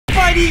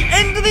by the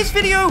end of this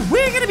video,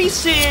 we're going to be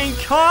seeing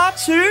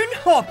Cartoon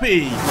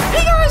Hoppy.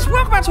 Hey guys,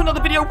 welcome back to another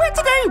video where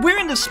today we're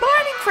in the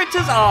Smiling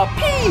Critters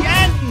RP.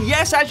 And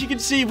yes, as you can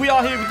see, we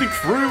are here with the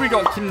crew. We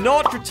got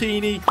Knot,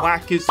 Dratini,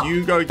 Quackers,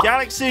 Hugo,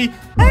 Galaxy,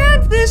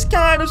 and this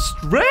kind of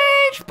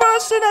strange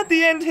person at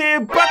the end here.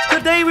 But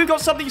today we've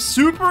got something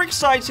super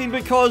exciting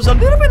because a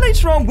little bit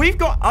later on, we've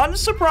got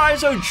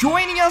Unsurprise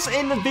joining us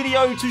in the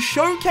video to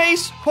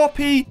showcase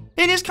Hoppy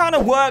in his kind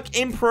of work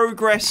in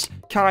progress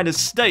kind of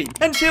state.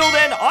 Until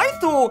then, I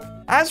thought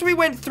as we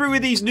went through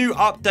with these new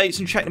updates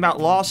and checked them out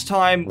last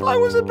time, I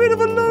was a bit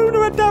of a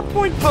loner at that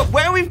point. But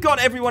where we've got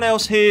everyone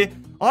else here,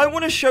 I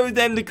want to show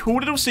them the cool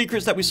little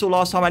secrets that we saw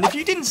last time. And if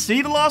you didn't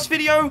see the last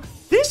video,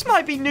 this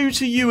might be new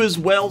to you as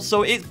well.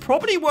 So it's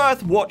probably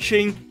worth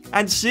watching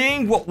and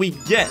seeing what we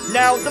get.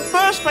 Now, the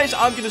first place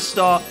I'm going to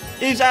start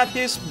is at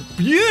this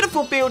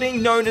beautiful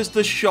building known as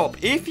the shop.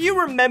 If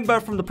you remember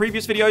from the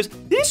previous videos,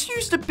 this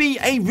used to be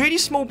a really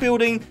small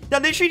building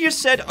that literally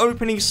just said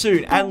opening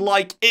soon, and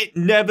like it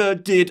never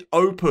did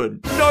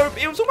open.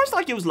 Nope, it was almost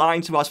like it was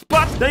lying to us,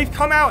 but they've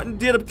come out and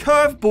did a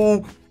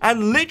curveball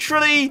and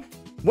literally,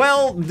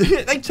 well,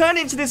 they turned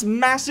into this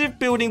massive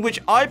building, which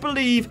I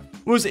believe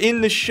was in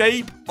the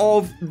shape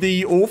of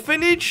the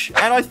orphanage,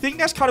 and I think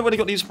that's kind of where they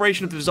got the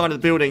inspiration of the design of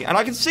the building. And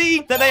I can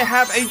see that they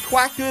have a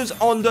Quackers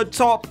on the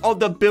top of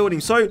the building.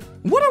 So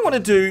what I want to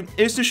do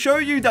is to show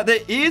you that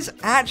there is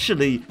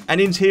actually an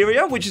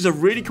interior, which is a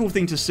really cool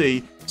thing to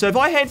see. So if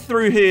I head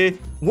through here,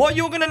 what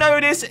you're going to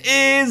notice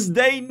is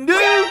they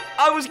knew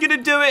I was going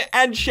to do it,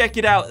 and check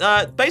it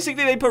out.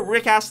 Basically, they put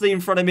Rick Astley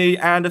in front of me,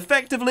 and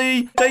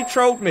effectively, they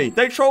trolled me.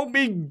 They trolled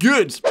me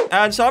good.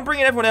 And so I'm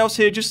bringing everyone else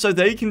here just so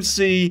they can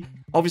see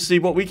obviously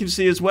what we can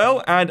see as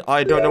well, and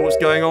I don't know what's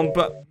going on,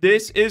 but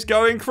this is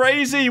going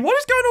crazy. What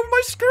is going on with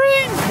my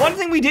screen? One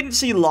thing we didn't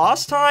see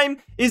last time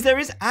is there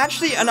is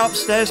actually an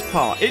upstairs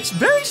part. It's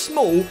very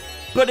small,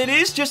 but it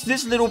is just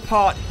this little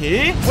part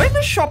here. When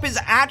the shop is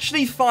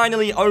actually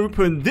finally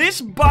open,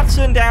 this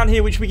button down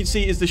here, which we can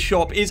see is the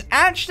shop, is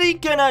actually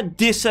gonna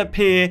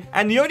disappear,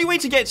 and the only way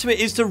to get to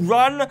it is to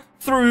run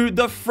through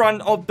the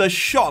front of the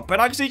shop.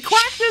 And I can see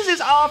Quackers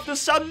is after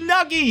some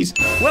nuggies.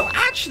 Well,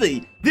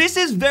 actually, this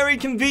is very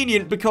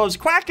convenient because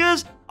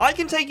Quackers, I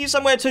can take you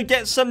somewhere to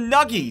get some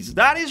nuggies.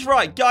 That is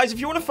right. Guys,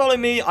 if you want to follow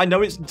me, I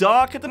know it's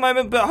dark at the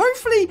moment, but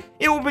hopefully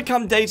it will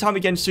become daytime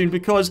again soon,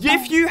 because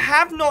if you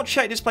have not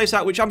checked this place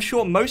out, which I'm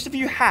sure most of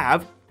you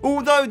have,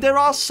 although there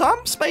are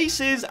some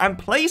spaces and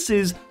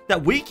places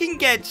that we can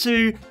get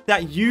to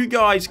that you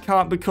guys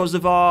can't because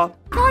of our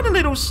kind of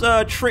little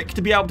trick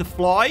to be able to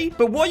fly.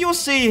 But what you'll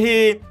see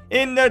here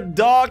in the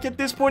dark at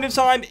this point in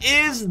time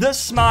is the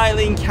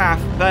Smiling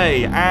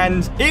Cafe.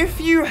 And if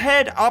you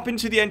head up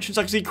into the entrance,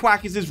 I can see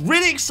Quackers is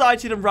really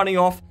excited and running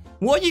off.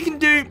 What you can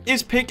do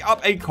is pick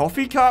up a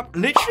coffee cup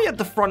literally at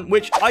the front,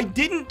 which I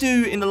didn't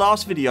do in the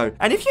last video.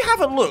 And if you have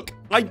a look,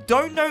 I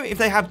don't know if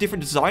they have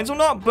different designs or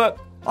not, but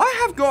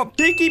I have got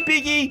Piggy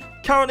Piggy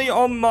currently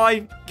on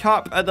my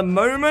cup at the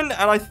moment,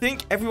 and I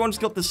think everyone's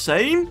got the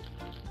same.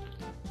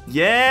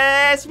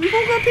 Yes, we've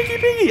all got Piggy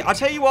Piggy. I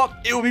tell you what,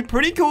 it would be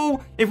pretty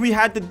cool if we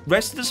had the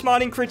rest of the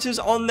Smiling Critters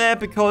on there,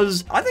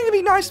 because I think it'd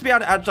be nice to be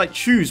able to like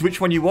choose which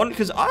one you want,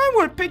 because I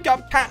would pick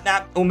up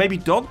Catnap or maybe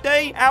Dog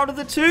Day out of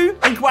the two.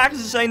 And Quackers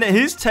is saying that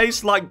his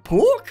tastes like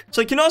pork.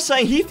 So Knot's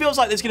saying he feels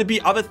like there's going to be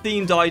other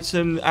themed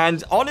items,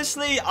 and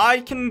honestly,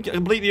 I can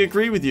completely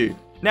agree with you.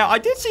 Now, I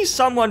did see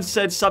someone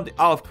said something.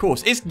 Oh, of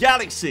course. It's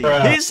Galaxy.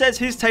 He says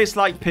his tastes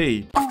like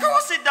pee. Of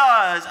course it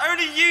does.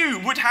 Only you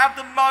would have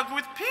the mug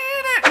with pee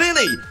in it.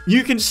 Clearly,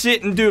 you can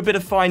sit and do a bit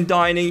of fine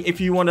dining if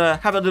you want to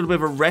have a little bit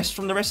of a rest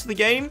from the rest of the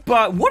game.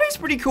 But what is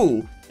pretty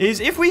cool is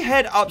if we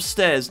head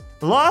upstairs,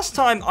 last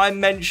time I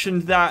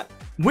mentioned that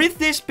with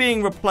this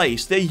being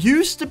replaced, there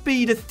used to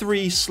be the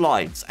 3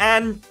 slides.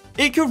 And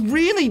it could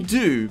really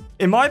do,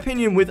 in my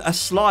opinion, with a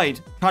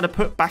slide kind of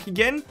put back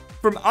again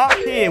from up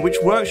here, which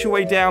works your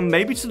way down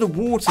maybe to the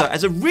water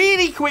as a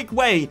really quick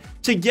way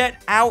to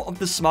get out of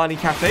the Smiling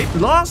Cafe.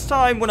 Last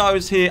time when I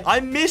was here, I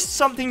missed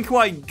something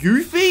quite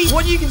goofy.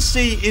 What you can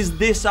see is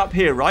this up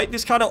here, right?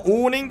 This kind of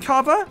awning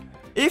cover.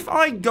 If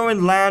I go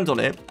and land on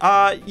it,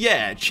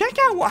 yeah, check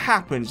out what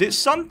happens. It's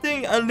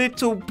something a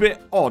little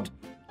bit odd,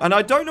 and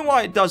I don't know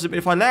why it does it, but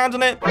if I land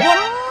on it,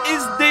 what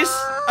is this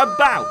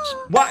about?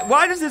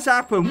 Why does this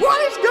happen?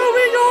 What is going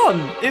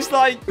on? It's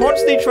like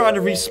constantly trying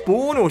to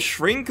respawn or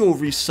shrink or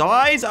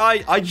resize.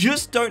 I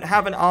just don't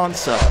have an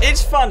answer.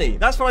 It's funny.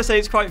 That's what I say.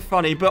 It's quite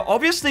funny. But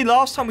obviously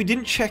last time we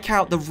didn't check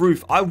out the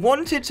roof. I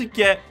wanted to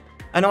get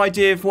an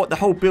idea of what the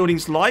whole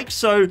building's like.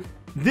 So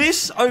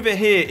this over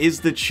here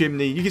is the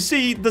chimney. You can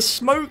see the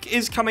smoke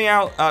is coming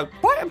out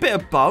quite a bit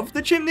above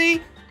the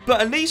chimney.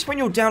 But at least when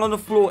you're down on the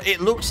floor, it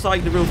looks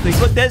like the real thing.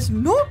 But there's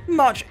not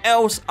much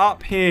else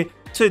up here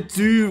to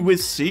do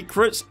with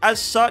secrets as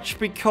such,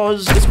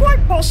 because it's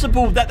quite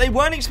possible that they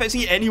weren't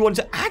expecting anyone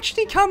to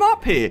actually come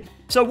up here.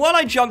 So while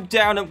I jump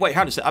down and wait,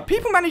 how does it? Are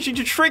people managing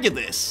to trigger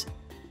this?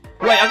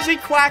 Wait, I can see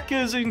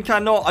Quackers and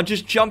Cannot are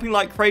just jumping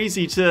like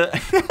crazy to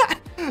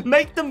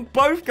make them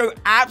both go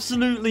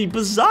absolutely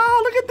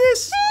bizarre. Look at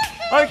this.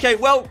 Okay,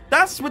 well,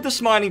 that's with the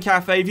Smiling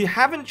Cafe. If you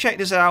haven't checked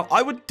this out,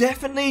 I would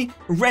definitely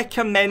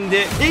recommend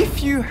it.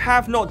 If you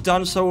have not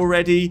done so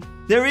already,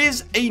 there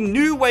is a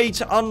new way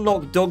to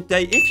unlock Dog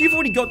Day. If you've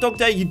already got Dog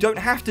Day, you don't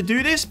have to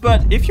do this.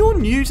 But if you're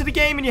new to the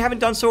game and you haven't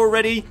done so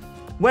already,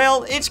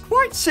 well, it's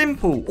quite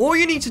simple. All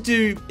you need to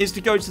do is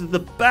to go to the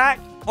back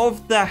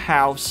of the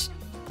house,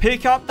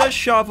 pick up the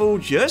shovel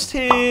just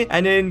here,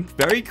 and then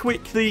very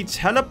quickly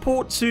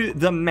teleport to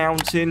the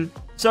mountain.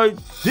 So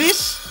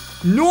this...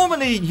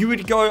 Normally, you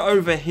would go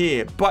over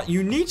here, but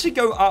you need to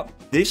go up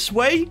this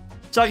way.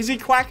 So I can see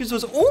Quackers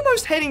was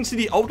almost heading to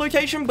the old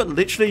location, but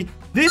literally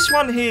this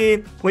one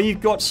here, where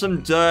you've got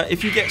some dirt,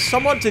 if you get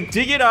someone to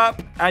dig it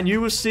up, and you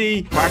will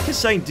see Quackers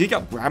saying, dig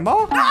up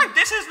Grandma? No,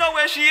 this is not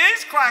where she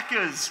is,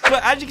 Quackers.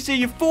 But as you can see,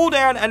 you fall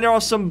down, and there are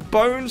some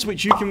bones,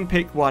 which you can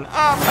pick one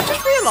up. I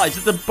just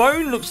realized that the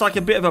bone looks like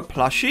a bit of a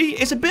plushie.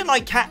 It's a bit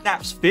like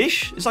Catnap's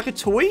fish. It's like a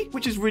toy,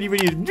 which is really,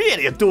 really,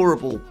 really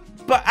adorable.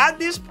 But at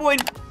this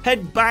point,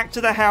 head back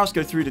to the house,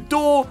 go through the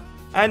door,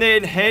 and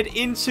then head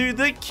into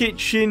the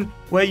kitchen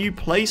where you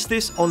place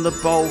this on the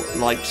bowl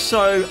like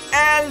so.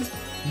 And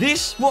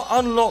this will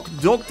unlock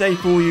Dog Day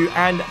for you.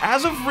 And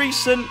as of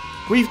recent,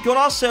 we've got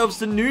ourselves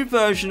the new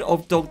version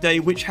of Dog Day,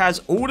 which has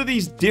all of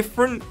these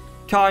different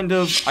kind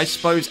of, I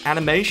suppose,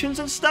 animations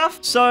and stuff.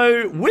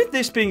 So with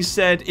this being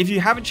said, if you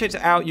haven't checked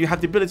it out, you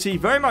have the ability,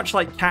 very much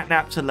like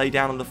Catnap, to lay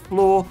down on the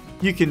floor.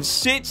 You can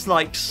sit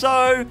like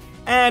so,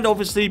 and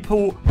obviously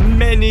pull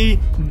many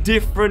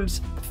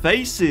different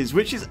faces,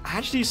 which is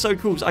actually so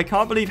cool. So I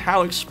can't believe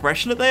how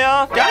expressionate they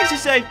are. Galaxy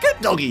saying, good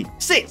doggy,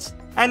 sit.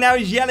 And now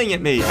he's yelling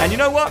at me. And you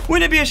know what?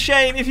 Wouldn't it be a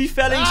shame if he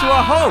fell into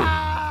a hole?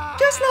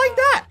 Just like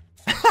that.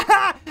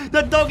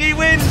 The doggy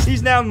wins.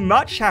 He's now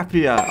much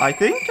happier, I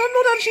think. I'm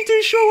not actually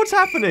too sure what's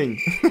happening.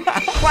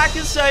 Quack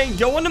is saying,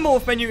 go on the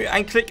morph menu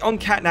and click on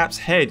Catnap's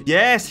head.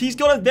 Yes, he's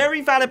got a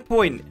very valid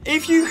point.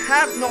 If you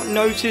have not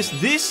noticed,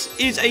 this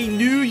is a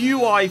new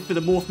UI for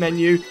the morph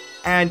menu.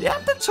 And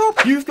at the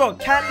top, you've got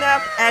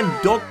Catnap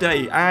and Dog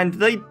Day. And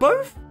they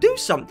both do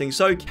something.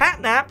 So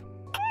Catnap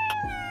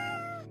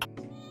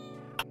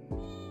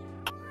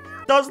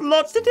does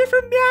lots of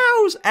different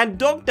meows. And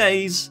Dog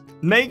Days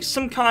makes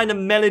some kind of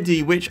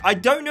melody, which I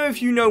don't know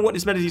if you know what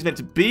this melody is meant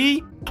to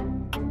be,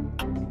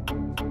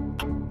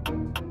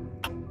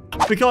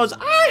 because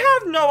I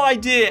have no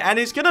idea, and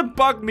it's gonna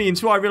bug me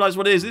until I realize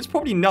what it is. It's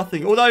probably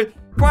nothing, although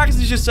Quackers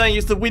is just saying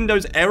it's the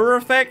Windows error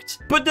effect.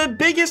 But the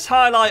biggest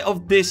highlight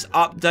of this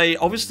update,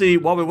 obviously,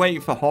 while we're waiting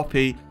for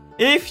Hoppy,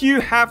 if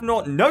you have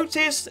not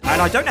noticed,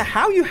 and I don't know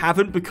how you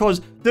haven't,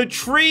 because the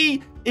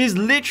tree is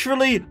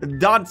literally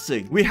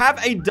dancing. We have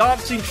a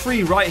dancing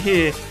tree right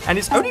here, and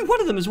it's only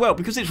one of them as well,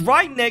 because it's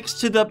right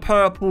next to the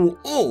purple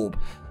orb.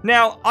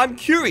 Now, I'm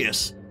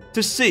curious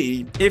to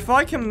see if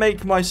I can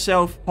make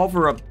myself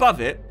hover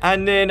above it,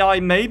 and then I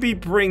maybe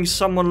bring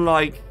someone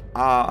like,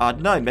 I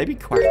don't know, maybe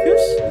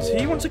Quackers? Does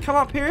he want to come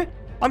up here?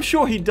 I'm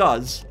sure he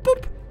does.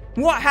 Boop.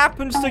 What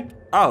happens to...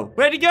 Oh,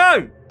 where'd he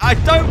go? I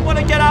don't want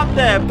to get up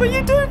there, but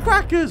you do,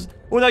 Quackers.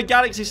 Although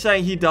Galaxy's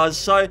saying he does,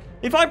 so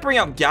if I bring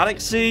up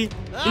Galaxy,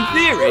 in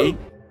theory,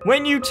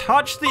 when you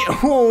touch the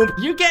orb,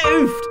 you get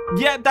oofed.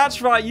 Yeah,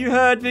 that's right, you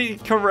heard me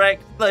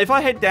correct. If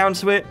I head down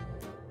to it,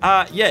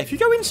 yeah, if you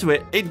go into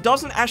it, it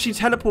doesn't actually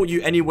teleport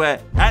you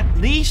anywhere, at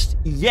least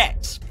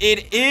yet.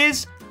 It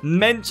is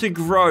meant to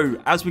grow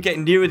as we get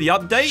nearer the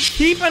update.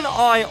 Keep an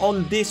eye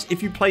on this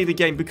if you play the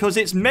game, because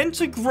it's meant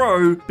to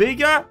grow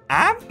bigger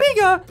and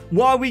bigger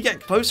while we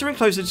get closer and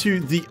closer to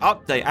the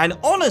update. And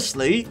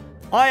honestly,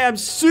 I am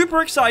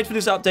super excited for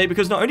this update,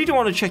 because not only do I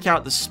want to check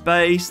out the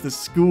space, the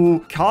school,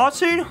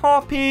 Cartoon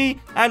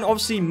Hoppy, and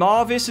obviously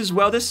Marvis as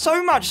well. There's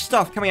so much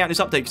stuff coming out in this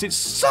update because it's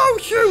so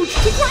huge.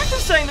 So Quack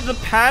is saying that the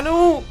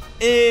panel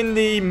in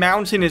the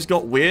mountain has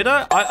got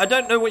weirder. I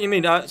don't know what you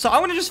mean. So I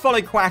want to just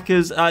follow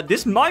Quackers.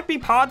 This might be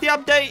part of the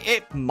update.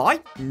 It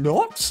might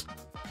not.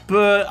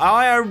 But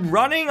I am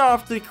running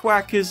after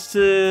Quackers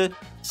to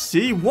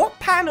see what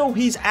panel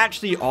he's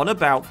actually on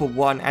about, for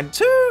one, and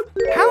two,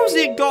 how's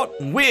it got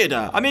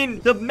weirder? I mean,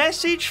 the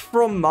message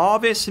from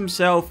Marvis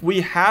himself,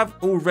 we have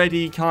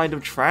already kind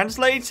of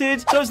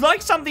translated, so it's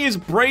like something is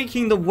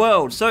breaking the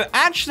world. So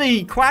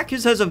actually,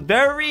 Quackers has a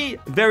very,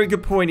 very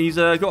good point. He's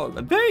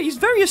he's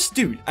very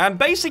astute, and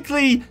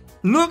basically,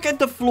 look at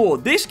the floor.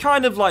 This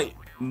kind of like,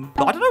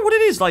 I don't know what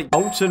it is, like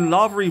molten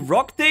lava-y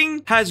rock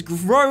thing has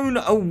grown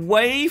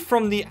away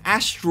from the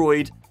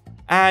asteroid.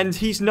 And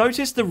he's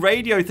noticed the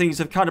radio things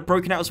have kind of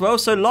broken out as well.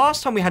 So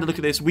last time we had a look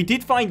at this, we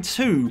did find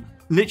two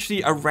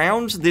literally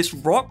around this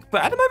rock.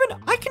 But at the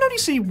moment, I can only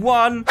see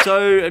one.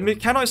 So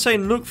can I say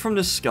look from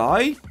the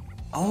sky?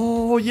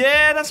 Oh,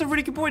 yeah, that's a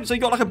really good point. So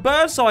you got like a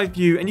bird's eye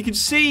view, and you can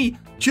see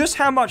just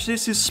how much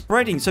this is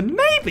spreading. So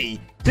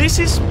maybe this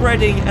is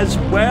spreading as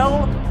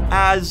well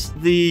as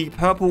the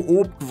purple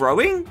orb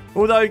growing.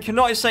 Although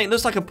Cannot is saying it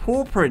looks like a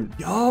paw print.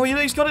 Oh, you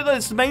know, he's got it.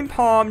 It's the main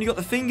palm. You got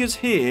the fingers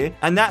here.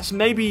 And that's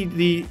maybe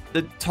the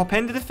top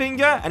end of the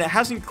finger. And it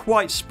hasn't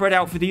quite spread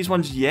out for these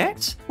ones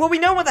yet. Well, we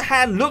know what the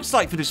hand looks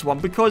like for this one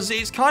because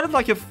it's kind of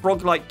like a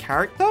frog-like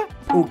character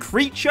or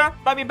creature.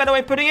 Might be a better way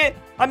of putting it.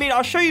 I mean,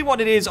 I'll show you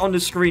what it is on the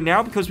screen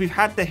now because we've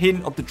had the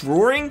hint of the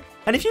drawing.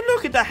 And if you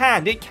look at the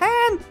hand, it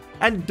can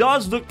and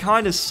does look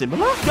kind of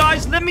similar.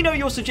 Guys, let me know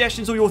your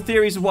suggestions or your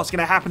theories of what's going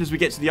to happen as we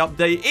get to the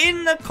update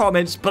in the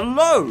comments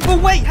below.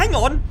 But wait, hang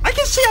on. I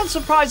can see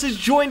Unsurprise has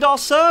joined our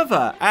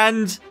server.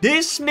 And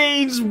this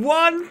means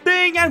one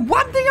thing and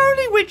one thing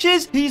only, which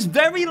is he's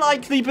very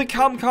likely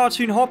become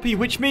Cartoon Hoppy,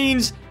 which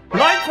means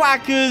like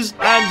Quackers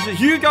and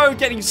Hugo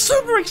getting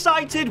super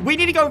excited, we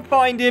need to go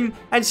find him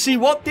and see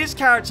what this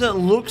character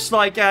looks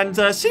like and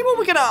see what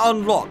we're going to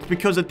unlock.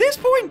 Because at this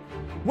point,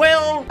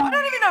 well, I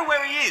don't even know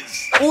where he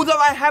is. Although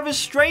I have a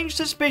strange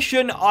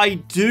suspicion I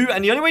do.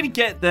 And the only way to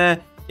get there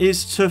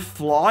is to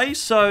fly.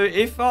 So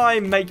if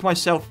I make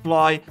myself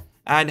fly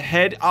and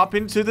head up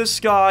into the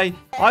sky,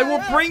 I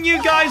will bring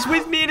you guys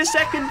with me in a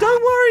second.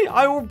 Don't worry.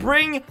 I will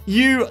bring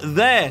you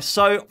there.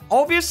 So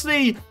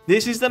obviously,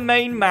 this is the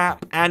main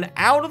map. And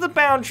out of the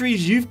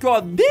boundaries, you've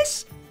got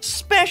this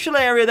special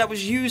area that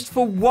was used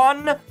for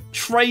one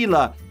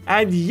trailer.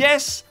 And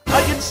yes,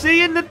 I can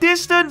see in the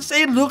distance,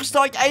 it looks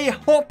like a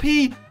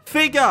Hoppy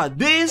figure.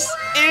 This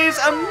is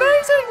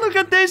amazing. Look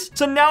at this.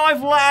 So now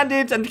I've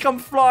landed and come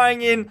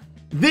flying in.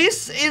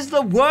 This is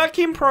the work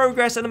in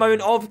progress at the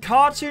moment of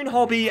Cartoon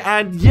Hoppy.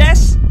 And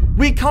yes,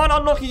 we can't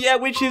unlock it yet,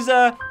 which is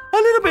a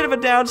little bit of a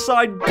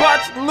downside,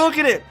 but look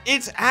at it.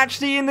 It's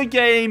actually in the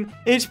game.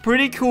 It's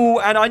pretty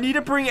cool, and I need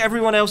to bring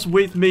everyone else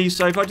with me.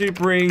 So if I do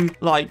bring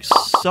like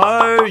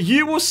so,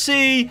 you will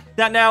see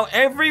that now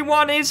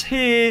everyone is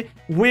here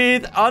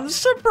with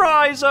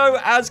Unsurprise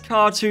as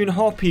Cartoon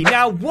Hoppy.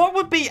 Now, what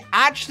would be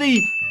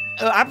actually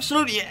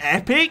absolutely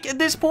epic at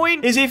this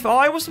point is if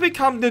I was to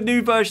become the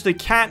new version of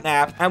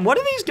Catnap, and one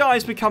of these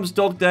guys becomes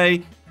Dog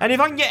Day, and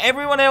if I can get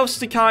everyone else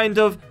to kind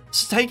of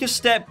take a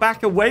step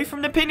back away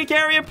from the picnic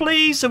area,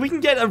 please, so we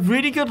can get a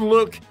really good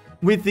look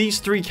with these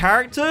three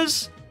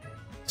characters.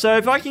 So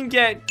if I can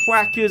get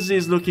Quackers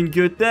is looking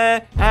good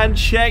there, and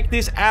check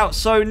this out.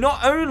 So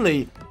not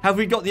only have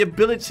we got the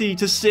ability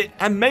to sit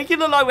and make it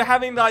look like we're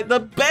having like the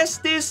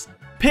bestest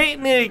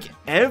picnic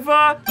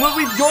ever, but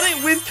we've got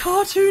it with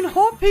Cartoon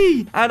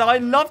Hoppy. And I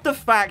love the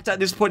fact at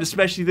this point,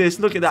 especially this,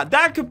 look at that.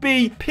 That could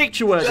be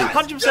picture worthy.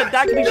 100%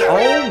 that could be.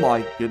 Oh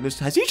my goodness.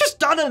 Has he just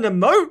done an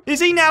emote? Is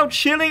he now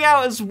chilling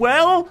out as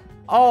well?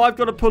 Oh, I've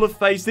got to pull a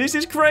face. This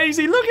is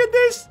crazy. Look at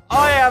this.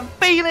 I am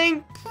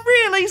feeling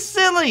really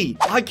silly.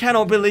 I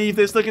cannot believe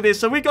this. Look at this.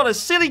 So we've got a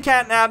silly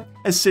Catnap,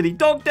 a silly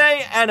Dog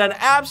Day, and an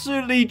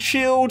absolutely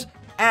chilled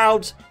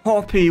out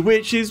Hoppy,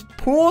 which is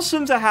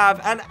awesome to have.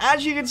 And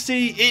as you can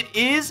see, it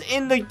is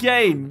in the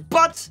game,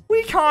 but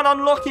we can't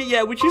unlock it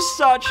yet, which is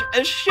such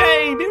a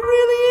shame. It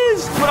really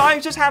is. But I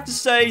just have to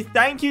say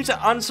thank you to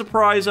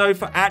Unsurprise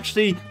for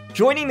actually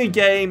joining the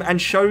game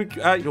and showing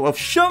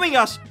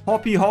us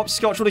Hoppy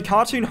Hopscotch, or the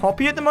Cartoon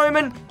Hoppy at the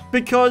moment,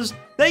 because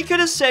they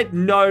could have said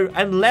no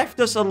and left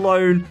us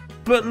alone.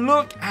 But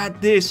look at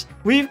this.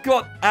 We've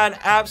got an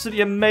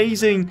absolutely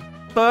amazing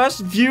first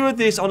view of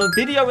this on a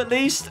video at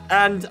least,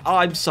 and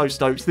I'm so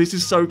stoked. This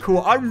is so cool.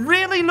 I'm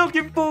really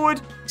looking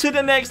forward to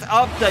the next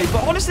update.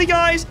 But honestly,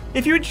 guys,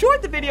 if you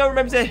enjoyed the video,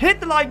 remember to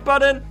hit the like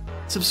button,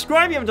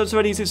 subscribe if you haven't done so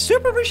already. It's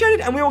super appreciated,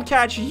 and we will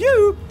catch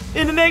you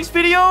in the next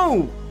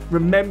video.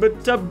 Remember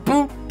to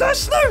boot the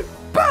snoot.